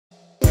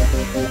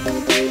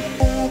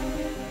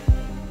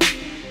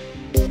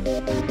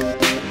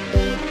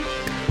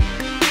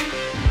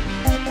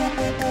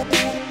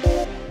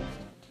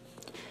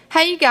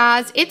Hey you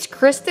guys, it's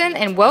Kristen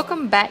and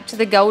welcome back to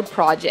the Gold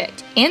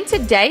Project. In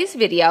today's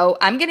video,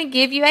 I'm going to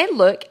give you a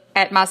look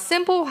at my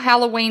simple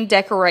Halloween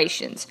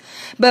decorations.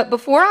 But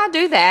before I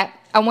do that,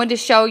 I wanted to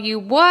show you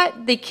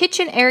what the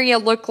kitchen area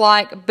looked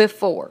like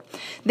before.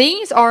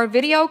 These are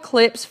video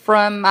clips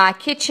from my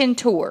kitchen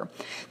tour.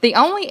 The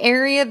only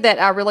area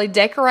that I really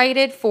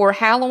decorated for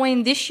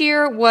Halloween this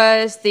year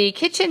was the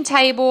kitchen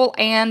table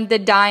and the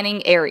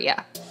dining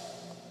area.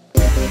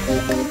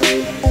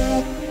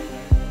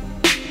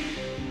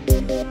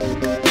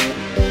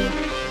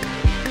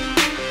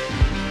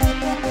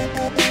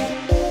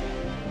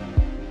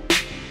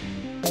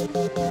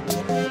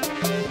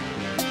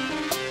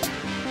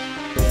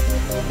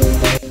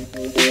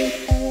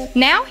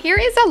 Now here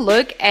is a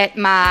look at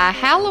my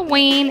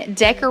Halloween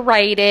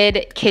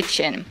decorated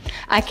kitchen.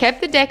 I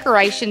kept the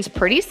decorations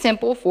pretty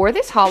simple for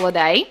this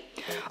holiday.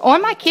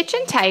 On my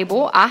kitchen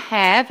table, I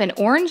have an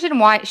orange and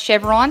white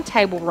chevron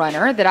table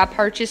runner that I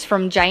purchased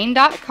from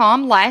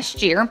Jane.com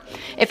last year.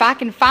 If I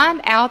can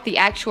find out the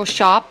actual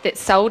shop that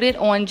sold it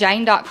on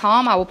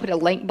Jane.com, I will put a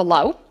link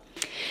below.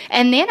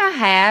 And then I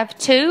have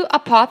two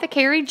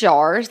apothecary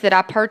jars that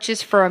I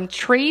purchased from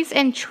Trees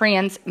and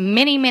Trends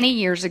many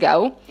years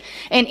ago.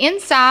 And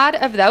inside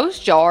of those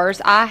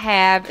jars, I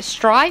have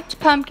striped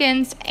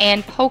pumpkins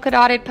and polka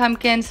dotted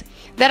pumpkins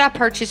that I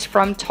purchased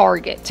from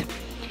Target.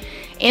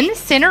 In the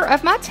center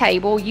of my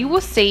table, you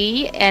will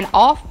see an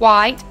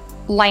off-white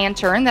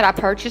lantern that I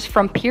purchased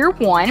from Pier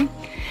 1.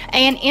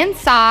 And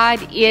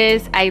inside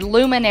is a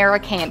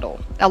Luminara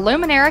candle. A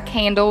Luminara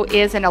candle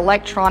is an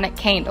electronic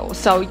candle,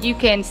 so you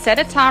can set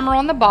a timer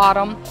on the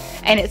bottom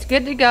and it's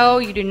good to go.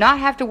 You do not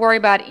have to worry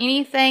about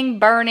anything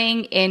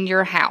burning in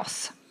your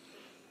house.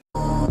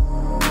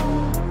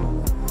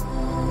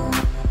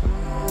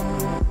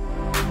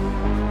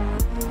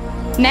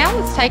 Now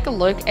let's take a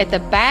look at the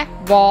back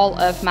wall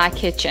of my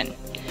kitchen.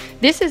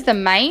 This is the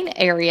main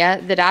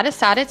area that I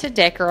decided to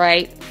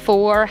decorate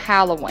for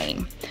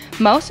Halloween.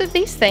 Most of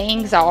these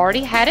things I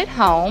already had at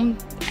home,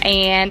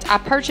 and I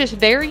purchased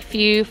very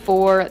few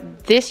for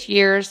this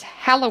year's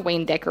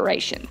Halloween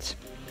decorations.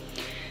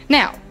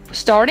 Now,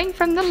 starting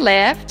from the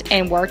left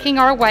and working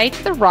our way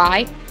to the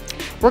right,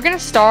 we're going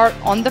to start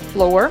on the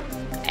floor.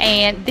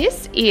 And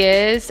this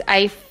is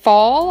a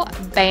fall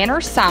banner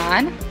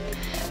sign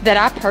that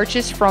I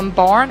purchased from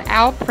Barn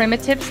Owl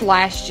Primitives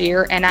last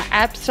year, and I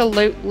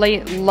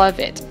absolutely love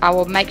it. I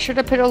will make sure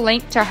to put a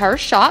link to her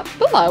shop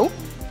below.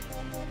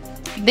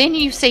 Then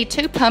you see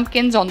two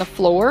pumpkins on the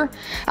floor.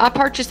 I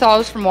purchased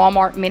those from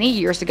Walmart many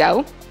years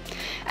ago.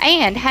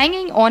 And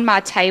hanging on my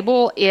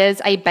table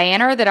is a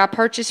banner that I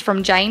purchased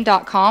from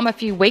Jane.com a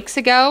few weeks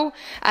ago.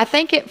 I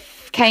think it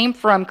came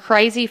from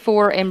Crazy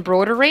for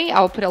Embroidery.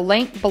 I'll put a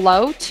link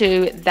below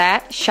to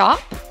that shop.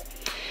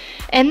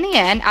 And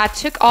then I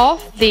took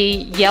off the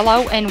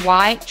yellow and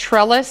white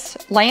trellis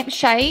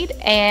lampshade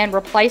and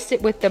replaced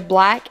it with the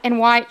black and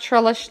white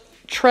trellis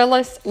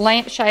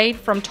lampshade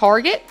from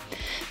Target.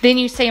 Then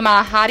you see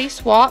my Heidi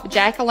Swap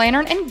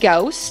jack-o'-lantern and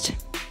ghost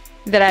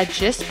that I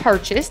just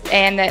purchased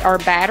and that are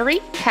battery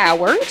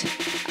powered.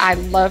 I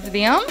love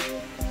them.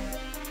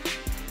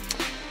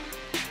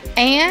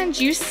 And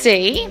you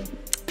see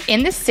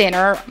in the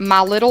center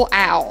my little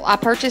owl. I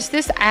purchased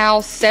this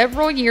owl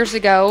several years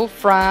ago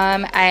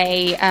from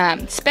a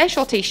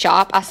specialty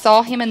shop. I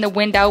saw him in the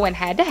window and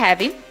had to have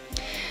him.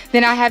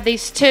 Then I have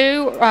these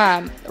two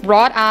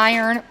wrought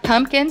iron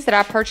pumpkins that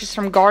I purchased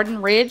from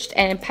Garden Ridge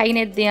and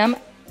painted them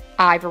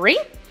ivory.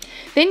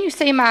 Then you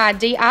see my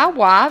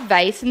DIY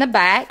vase in the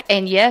back,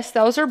 and yes,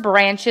 those are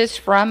branches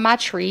from my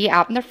tree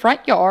out in the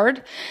front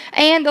yard.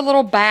 And the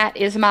little bat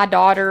is my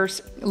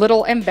daughter's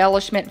little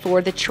embellishment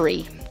for the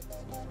tree.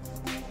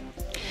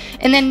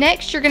 And then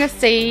next you're going to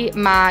see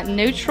my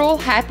neutral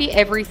Happy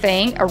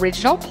Everything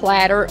original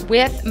platter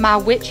with my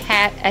witch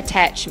hat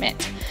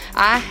attachment.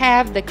 I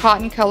have the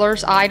Cotton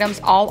Colors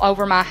items all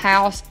over my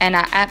house and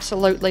I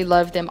absolutely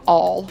love them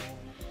all.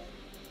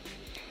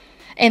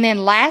 And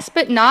then last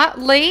but not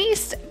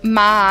least,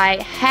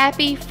 my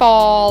Happy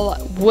Fall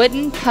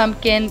wooden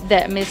pumpkin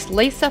that Miss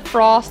Lisa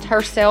Frost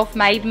herself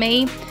made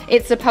me.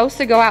 It's supposed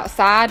to go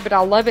outside, but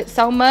I love it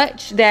so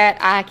much that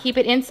I keep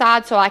it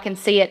inside so I can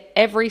see it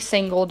every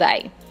single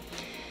day.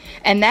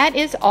 And that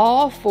is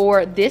all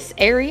for this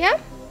area.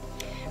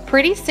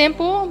 Pretty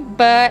simple,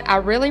 but I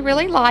really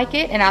like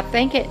it, and I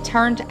think it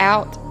turned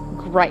out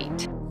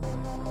great.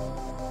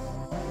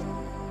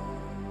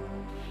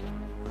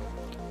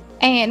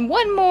 And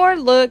one more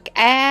look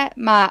at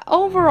my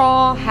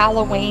overall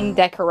Halloween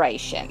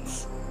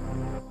decorations.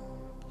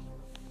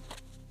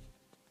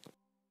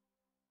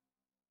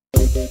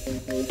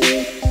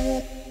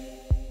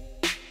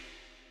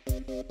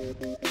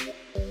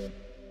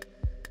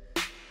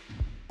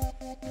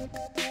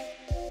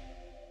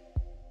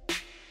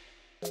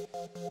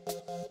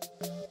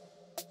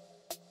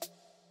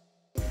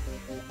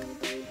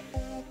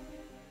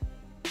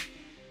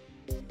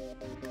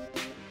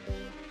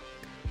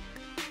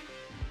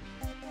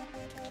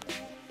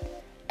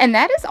 And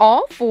that is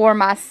all for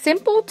my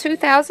simple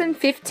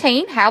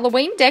 2015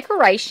 Halloween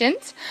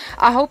decorations.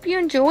 I hope you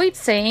enjoyed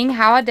seeing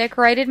how I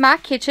decorated my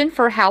kitchen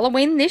for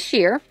Halloween this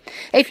year.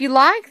 If you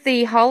like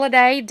the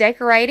holiday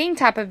decorating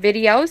type of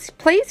videos,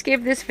 please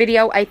give this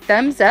video a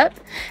thumbs up.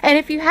 And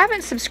if you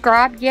haven't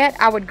subscribed yet,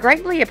 I would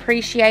greatly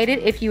appreciate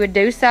it if you would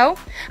do so.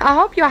 I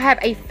hope y'all have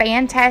a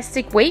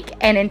fantastic week,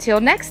 and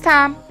until next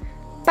time,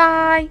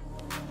 bye.